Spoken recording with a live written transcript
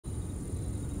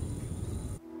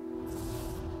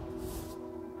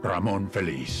Ramon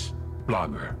Feliz,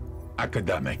 blogger,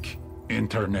 academic,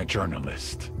 internet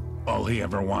journalist. All he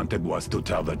ever wanted was to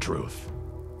tell the truth.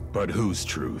 But whose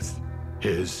truth?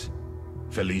 His?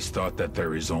 Feliz thought that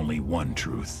there is only one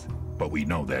truth, but we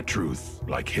know that truth,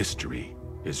 like history,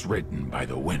 is written by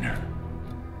the winner.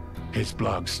 His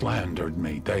blog slandered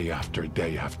me day after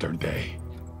day after day.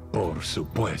 Por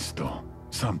supuesto,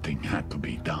 something had to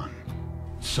be done.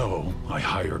 So I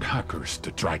hired hackers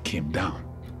to track him down,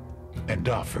 and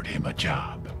offered him a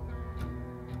job.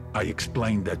 I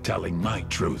explained that telling my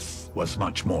truth was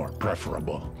much more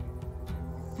preferable.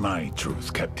 My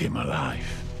truth kept him alive.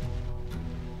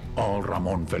 All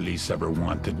Ramon Feliz ever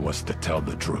wanted was to tell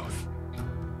the truth.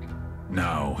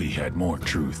 Now he had more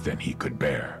truth than he could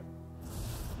bear.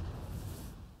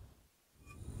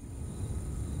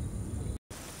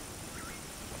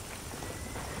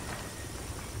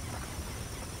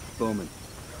 Bowman,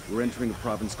 we're entering a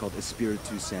province called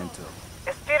Espirito Santo.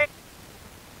 Espirito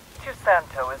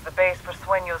Santo is the base for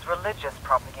Sueño's religious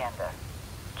propaganda.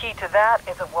 Key to that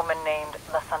is a woman named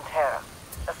La Santera,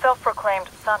 a self-proclaimed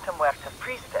Santa Muerte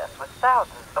priestess with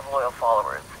thousands of loyal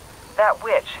followers. That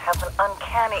witch has an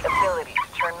uncanny ability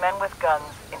to turn men with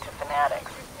guns into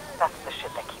fanatics. That's the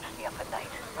shit that keeps me up at night.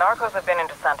 Narcos have been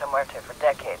into Santa Muerte for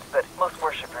decades, but most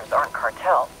worshippers aren't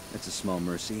cartel. That's a small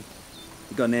mercy.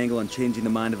 You got an angle on changing the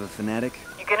mind of a fanatic?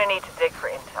 You're gonna need to dig for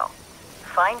intel.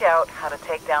 Find out how to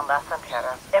take down La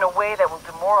Santera in a way that will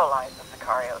demoralize the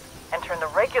Sicarios and turn the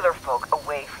regular folk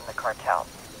away from the cartel.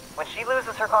 When she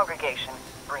loses her congregation,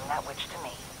 bring that witch to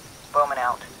me. Bowman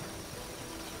out.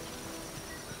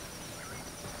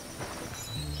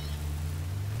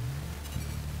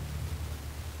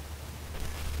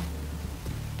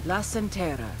 La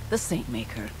Santera, the Saint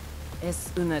Maker,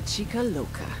 es una chica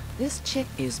loca. This chick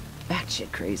is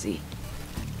batshit crazy.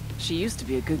 She used to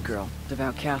be a good girl,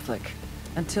 devout Catholic,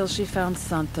 until she found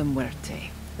Santa Muerte,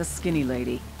 the skinny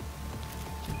lady,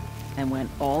 and went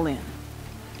all in.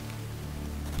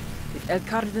 If El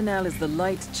Cardenal is the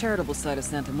light, charitable side of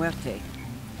Santa Muerte,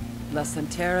 La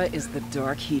Santera is the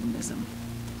dark hedonism.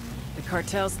 The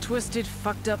cartel's twisted,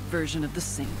 fucked up version of the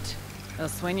saint. El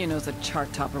Sueño knows a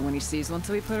chart topper when he sees one,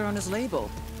 so he put her on his label.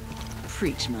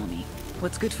 Preach, mommy.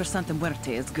 What's good for Santa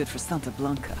Muerte is good for Santa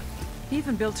Blanca. He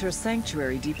even built her a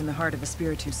sanctuary deep in the heart of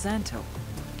Espirito Santo.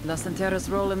 La Santera's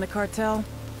role in the cartel?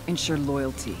 Ensure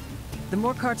loyalty. The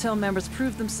more cartel members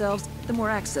prove themselves, the more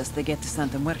access they get to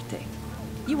Santa Muerte.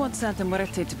 You want Santa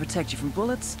Muerte to protect you from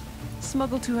bullets?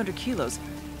 Smuggle 200 kilos.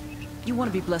 You want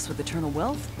to be blessed with eternal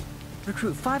wealth?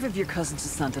 Recruit 5 of your cousins to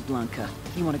Santa Blanca.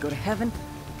 You want to go to heaven?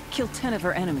 Kill 10 of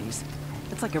her enemies.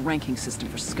 It's like a ranking system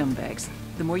for scumbags.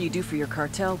 The more you do for your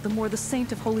cartel, the more the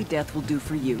Saint of Holy Death will do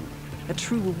for you. A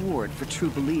true reward for true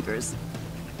believers.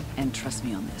 And trust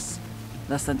me on this.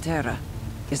 La Santera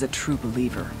is a true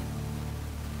believer.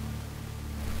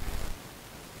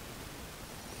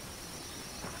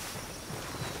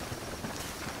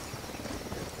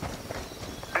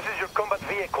 This is your combat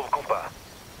vehicle, compa.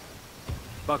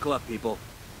 Buckle up, people.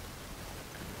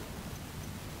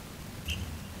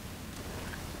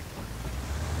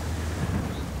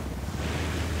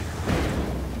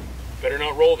 Better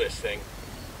not roll this thing.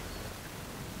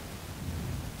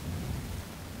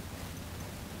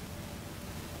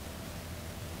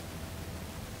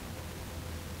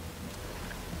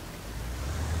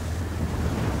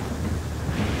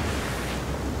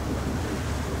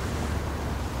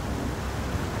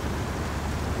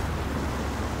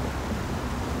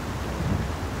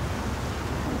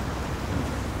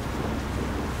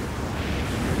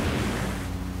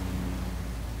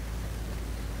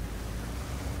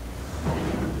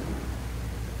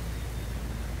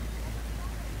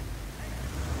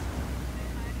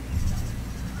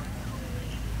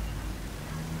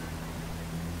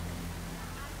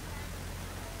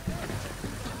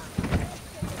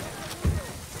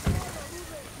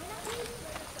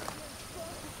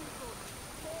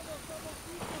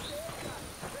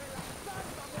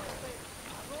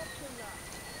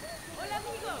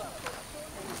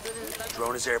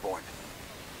 Drone is airborne.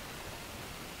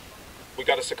 We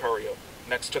got a Sicario,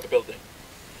 next to the building.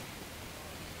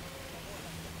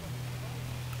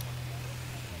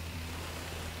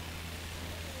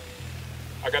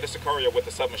 I got a Sicario with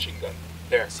a submachine gun.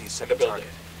 There, See in the second building.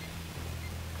 target.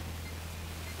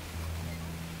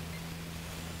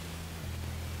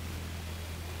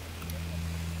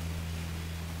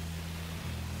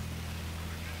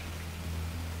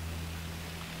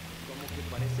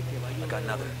 I got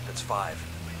another. That's 5.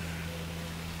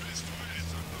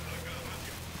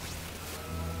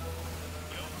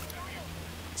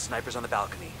 Snipers on the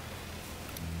balcony.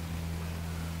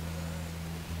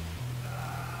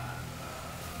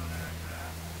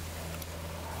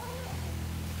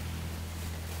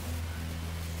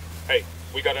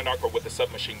 We got a narco with a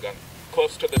submachine gun.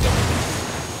 Close to the dock.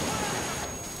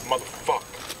 Motherfuck.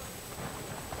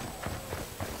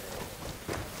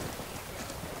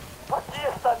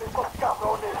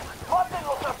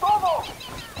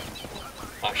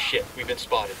 Ah shit, we've been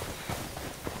spotted.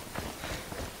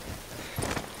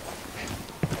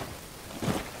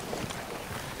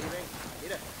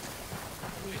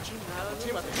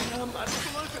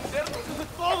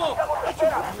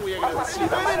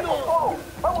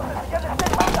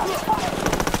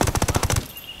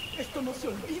 Esto no se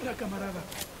olvida, camarada.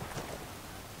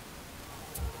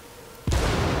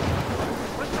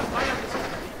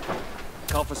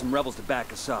 Call for some rebels to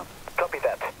back us up. Copy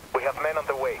that. We have men on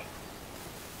the way.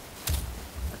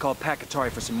 I called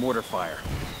Pakatari for some mortar fire.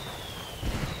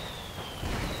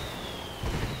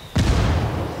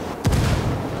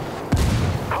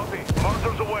 Copy.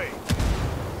 Monsters away.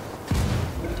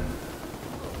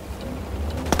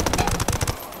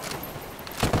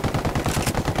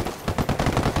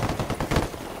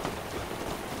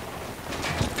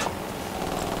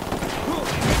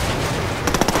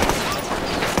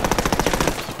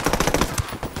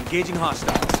 Engaging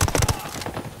hostiles.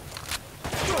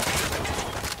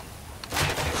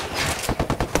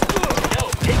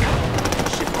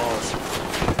 Shitballs.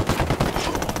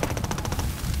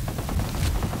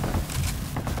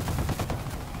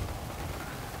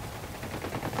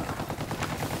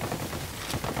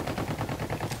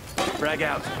 Frag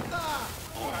out.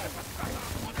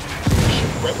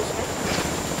 Rebels?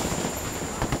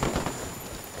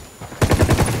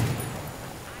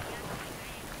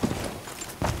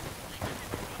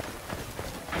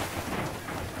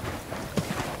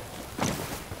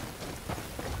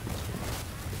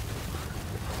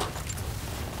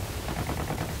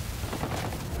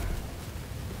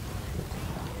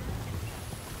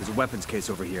 There's a weapons case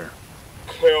over here.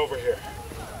 Clear over here.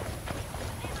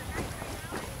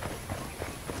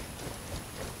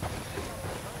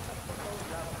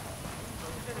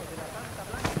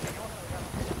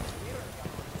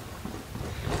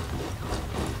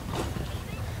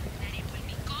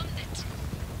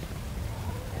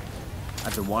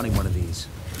 I've been wanting one of these.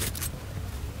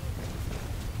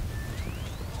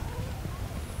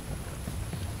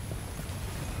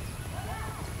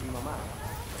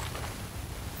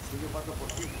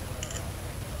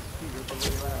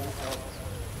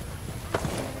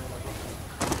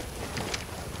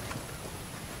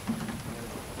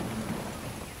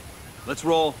 Let's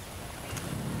roll.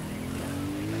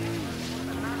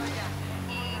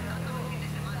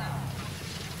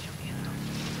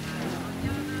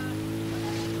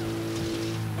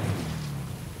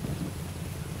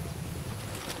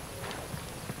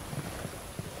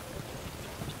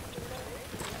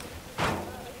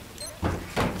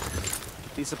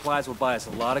 These supplies will buy us a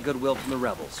lot of goodwill from the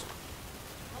rebels.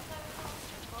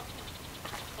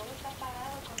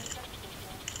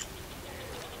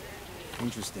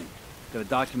 Interesting. Got a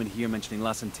document here mentioning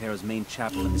La Santera's main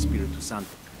chapel in Espirito Santo.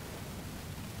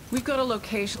 We've got a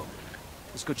location.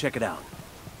 Let's go check it out.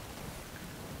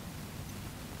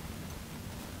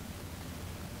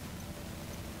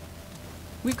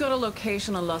 We've got a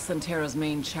location on La Santera's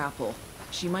main chapel.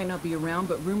 She might not be around,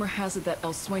 but rumor has it that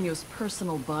El Sueño's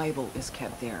personal Bible is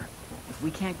kept there. If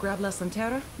we can't grab La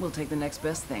Santera, we'll take the next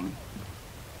best thing.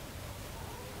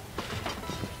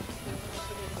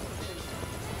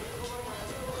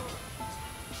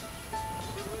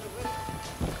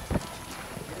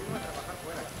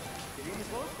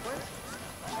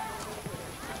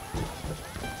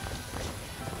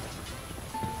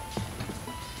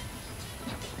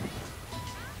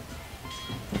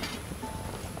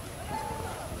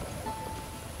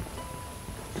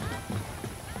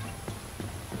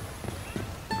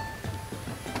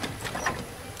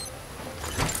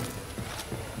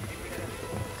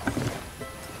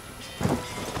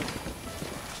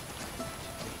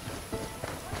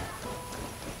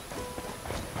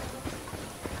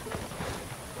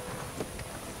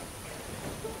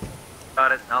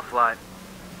 Got it. I'll fly.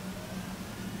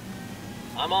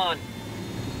 I'm on.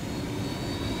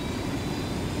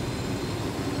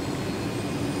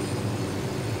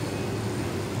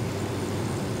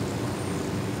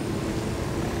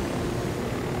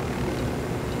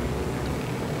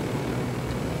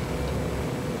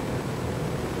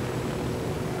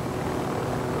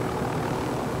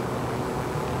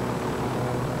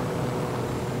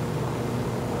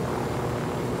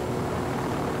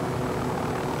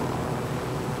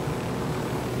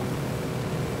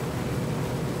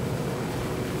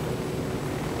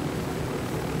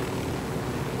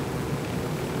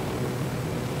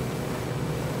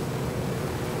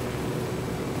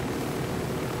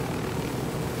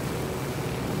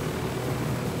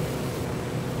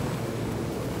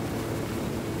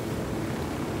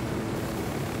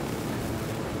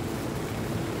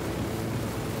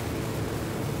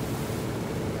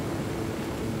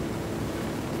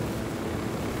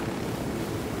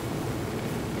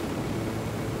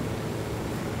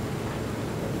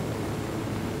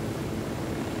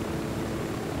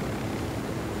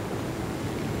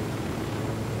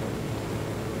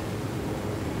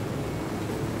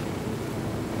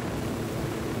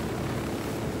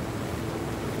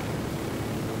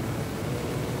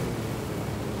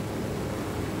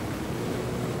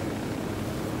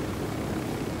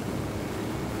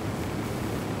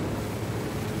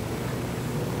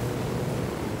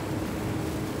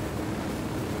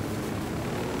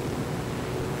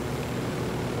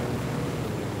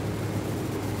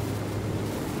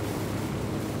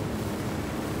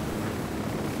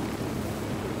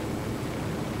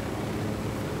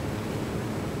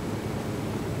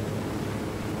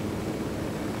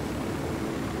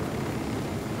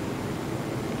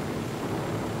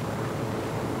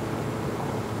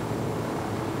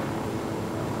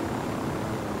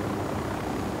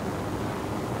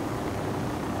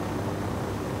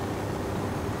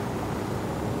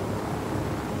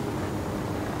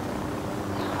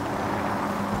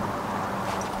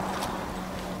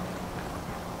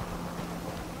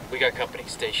 We got company.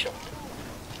 Stay sharp.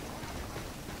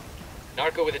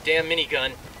 Narco with a damn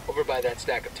minigun over by that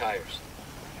stack of tires.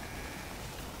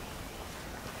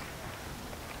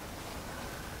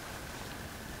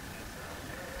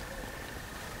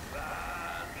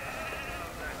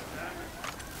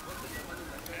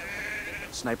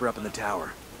 Sniper up in the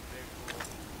tower.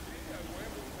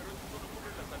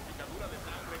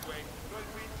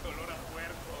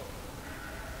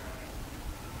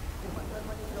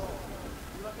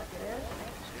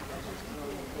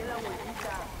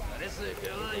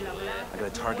 I got a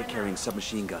target carrying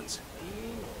submachine guns.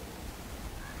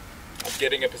 I'm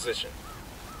getting a position.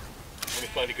 Let me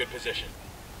find a good position.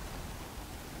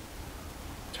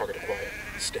 Target acquired.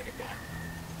 Standing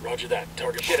by. Roger that.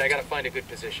 Target Shit, I marked. gotta find a good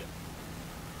position.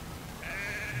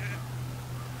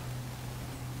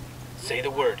 Say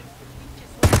the word.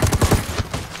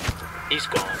 He's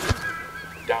gone.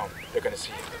 Down. They're gonna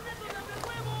see you.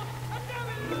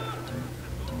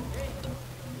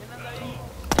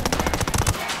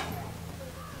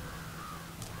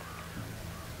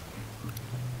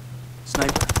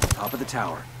 Sniper, top of the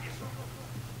tower.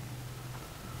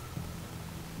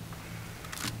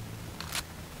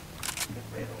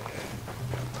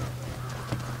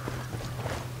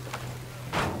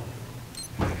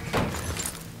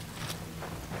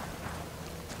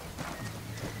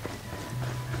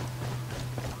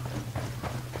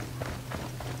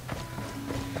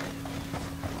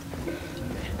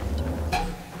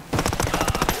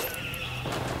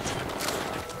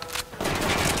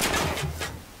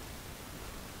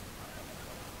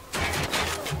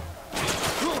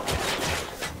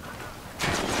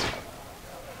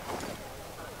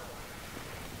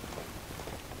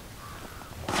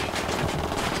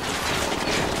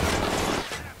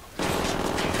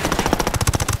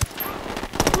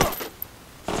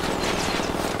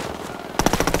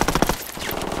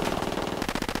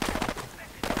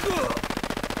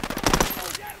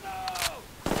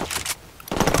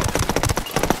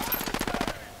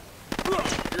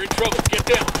 You're in trouble. Get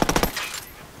down.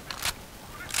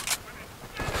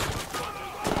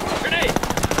 Grenade!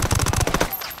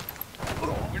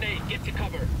 Grenade, get to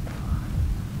cover.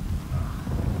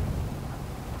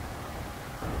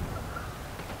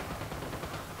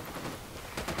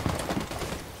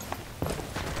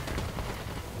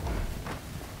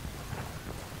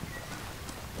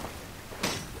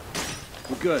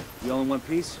 We're good. You all in one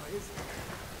piece?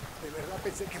 De verdad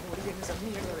pensé que moría en esa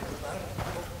mierda de lugar.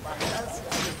 Bajarse,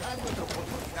 arriesgando otra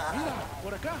oportunidad. Mira,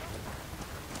 por acá.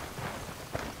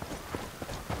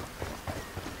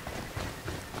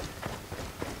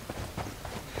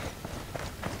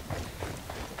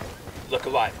 Look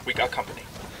alive. We got company.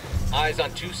 Eyes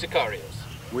on 2 sicarios.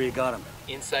 Where you got him?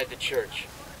 Inside the church.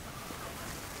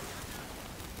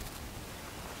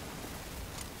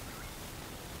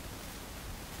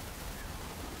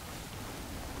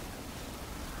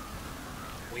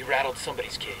 We rattled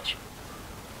somebody's cage.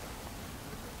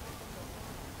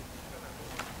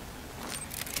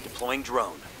 Deploying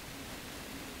drone.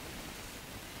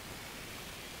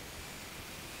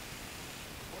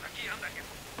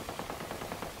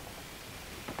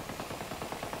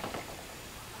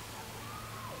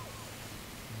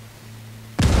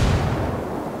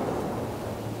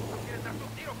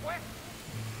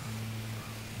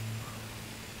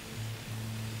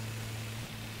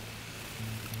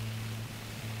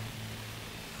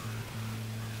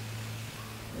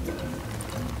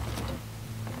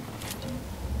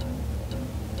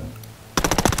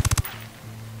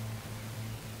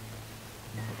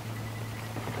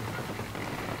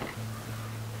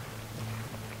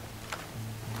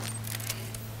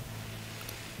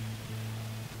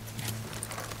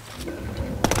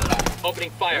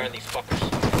 Opening fire on these fuckers.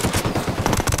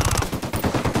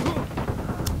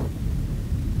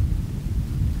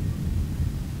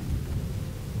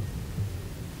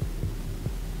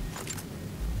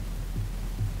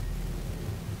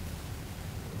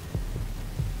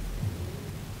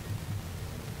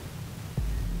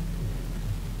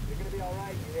 You're gonna be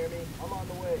alright, you hear me? I'm on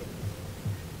the way.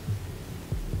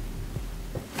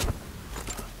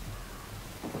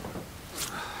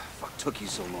 Fuck took you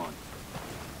so long?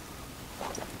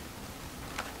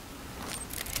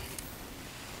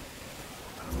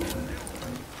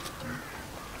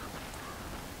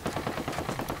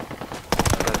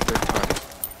 I got a third target.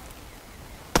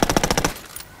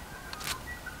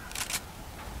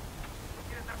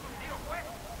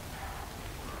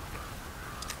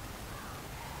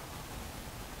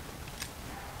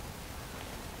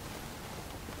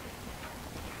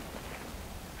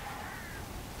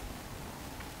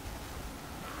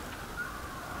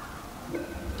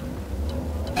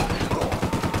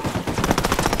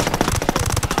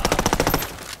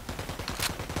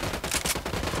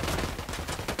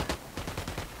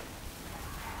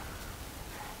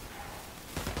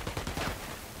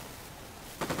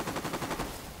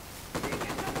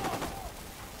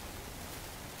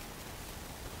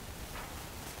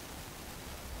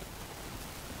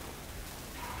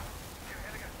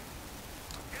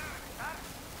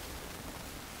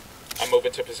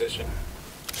 to position.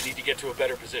 We need to get to a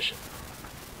better position.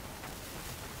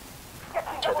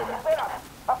 Target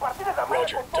marked.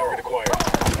 Roger. Target acquired.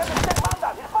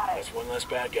 That's one less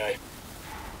bad guy.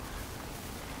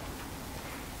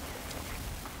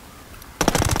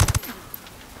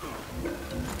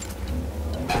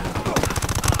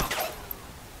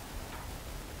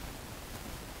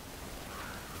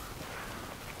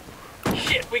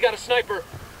 Shit, we got a sniper.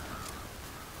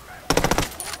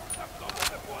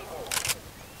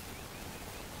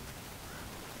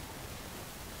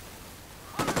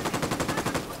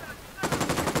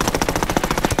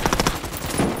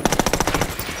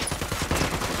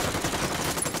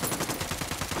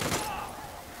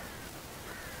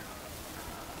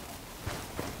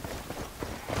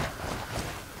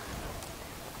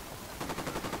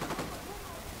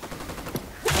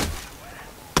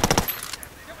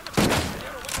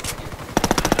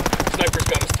 Sniper's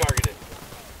got us targeted.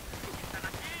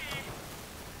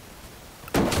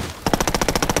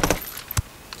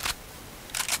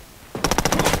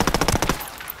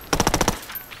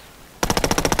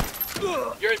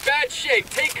 You're in bad shape.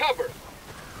 Take cover.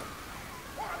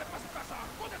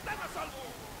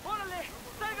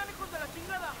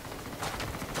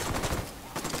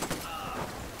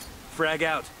 Frag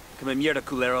out. Come mierda,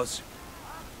 culeros.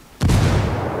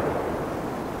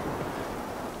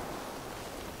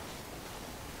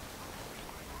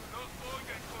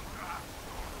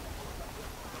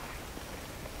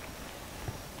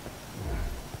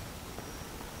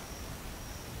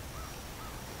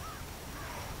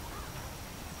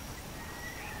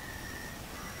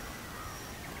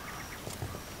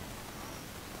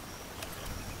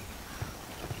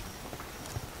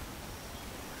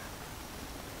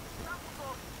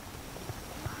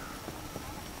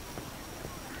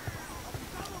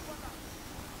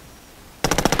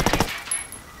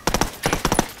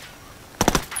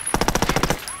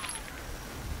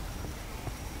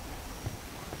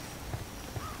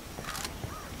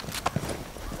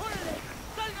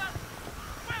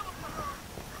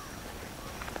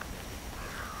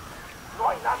 No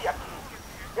hay nadie aquí.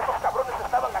 Esos cabrones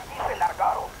estaban aquí y se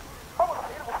largaron. Vamos a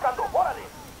seguir buscando. ¡Órale!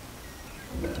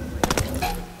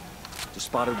 Just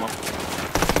spotted one.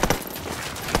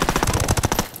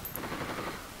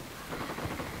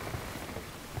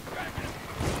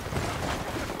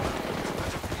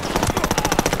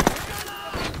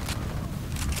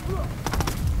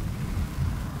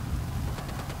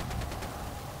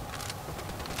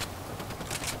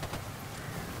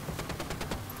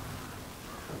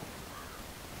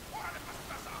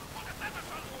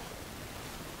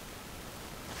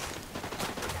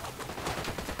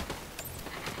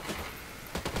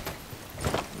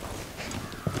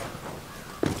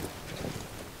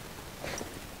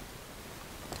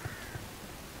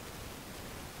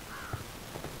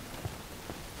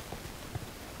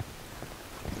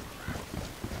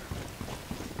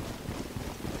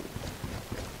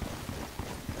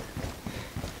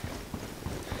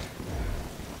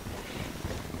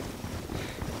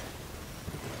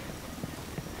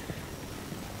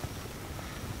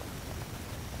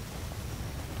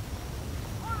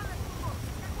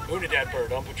 Wounded that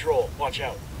bird on patrol. Watch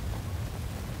out.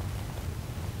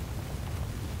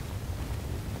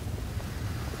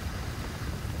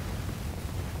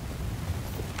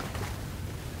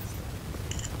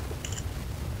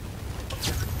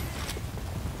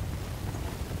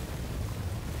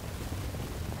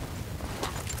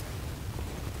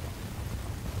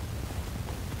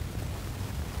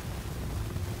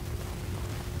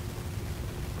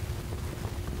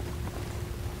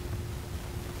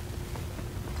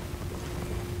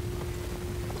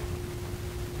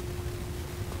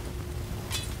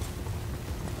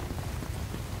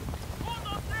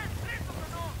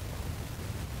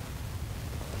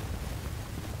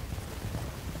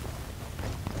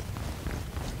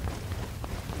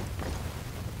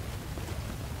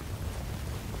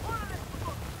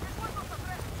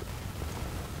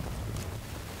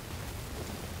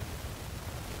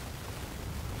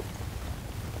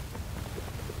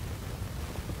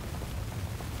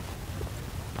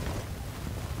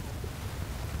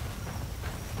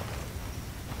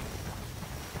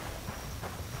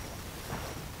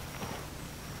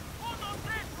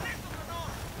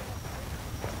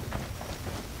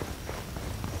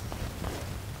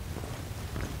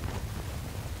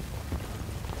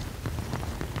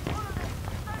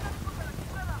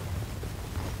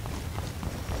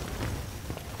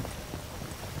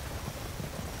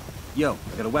 Yo,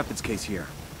 I got a weapons case here.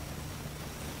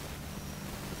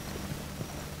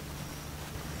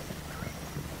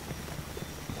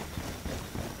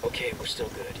 Okay, we're still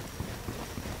good.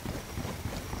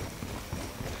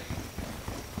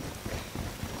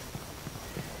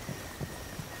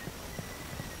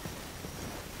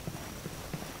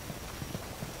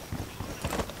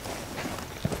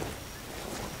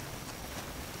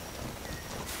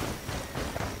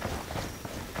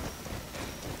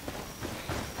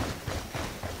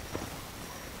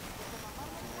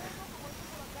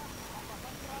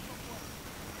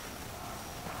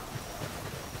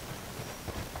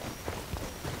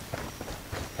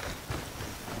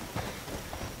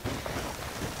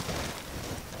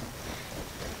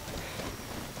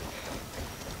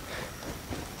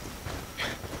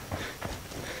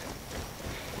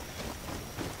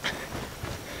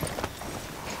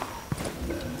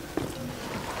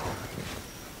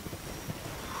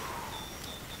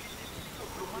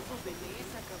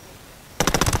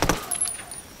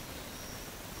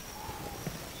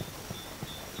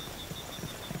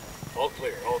 All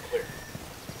clear, all clear.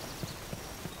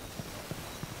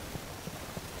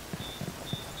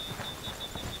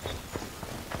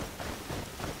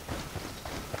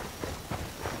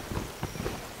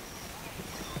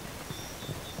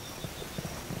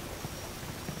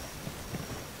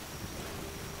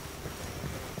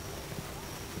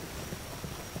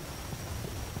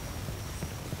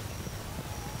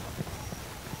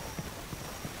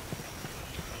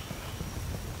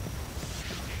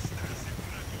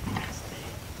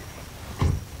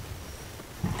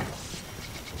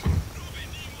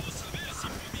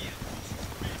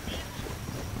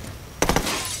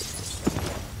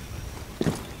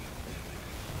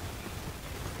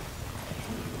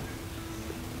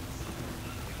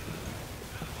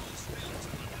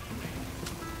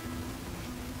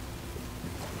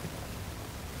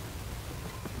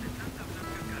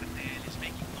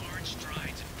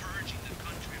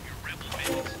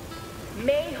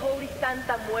 May Holy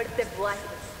Santa Muerte bless.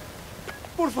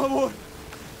 Por favor,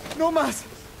 no más.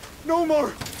 No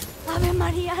more. Ave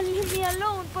María, leave me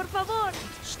alone, por favor.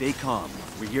 Stay calm.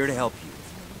 We're here to help you.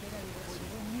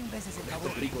 Gracias.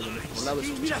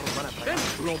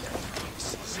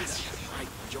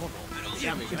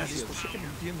 Sé que me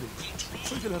entiende.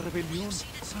 Soy de la rebelión.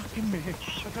 Sáquenme.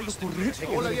 Hagan lo correcto.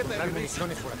 Hola, dieta de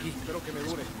municiones por aquí. Espero que me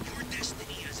dure.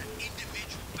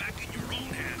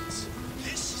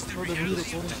 No dormido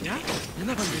por allá. ¿Me han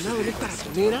abandonado en esta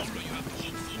ratonera? Gracias.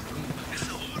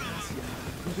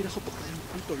 No hubiera soportado un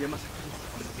puto día más aquí.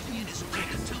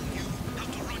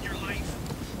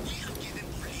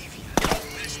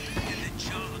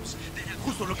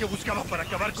 Justo lo que buscaba para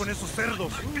acabar con esos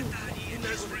cerdos.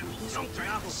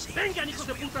 ¡Vengan, hijos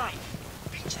de puta!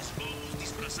 Pinches lobos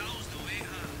disfrazados de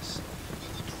ovejas.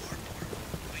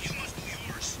 You must do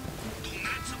yours. Do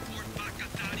not support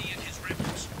Bacatari and his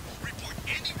rebels. Report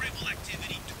any rebel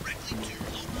activity directly to your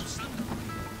local Santo.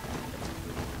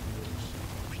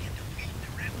 We can defeat the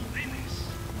rebel menace.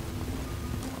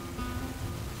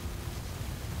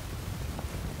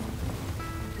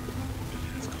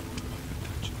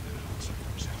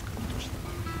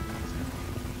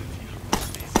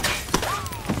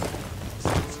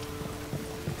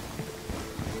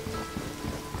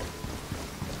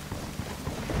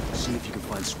 See if you can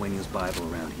find Sueño's Bible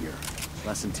around here.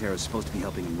 La Santera is supposed to be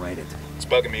helping him write it. It's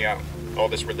bugging me out. All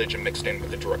this religion mixed in with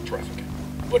the drug trafficking.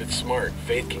 But it's smart.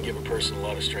 Faith can give a person a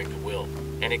lot of strength of will.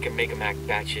 And it can make them act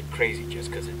batshit crazy just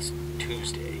because it's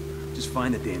Tuesday. Just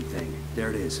find the damn thing.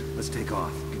 There it is. Let's take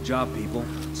off. Good job, people.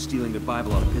 Stealing the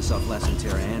Bible ought to piss off La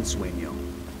Santera and Sueño.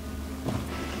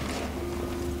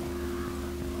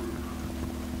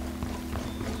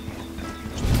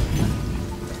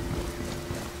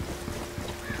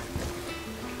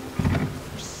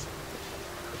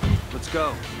 Let's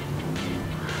go.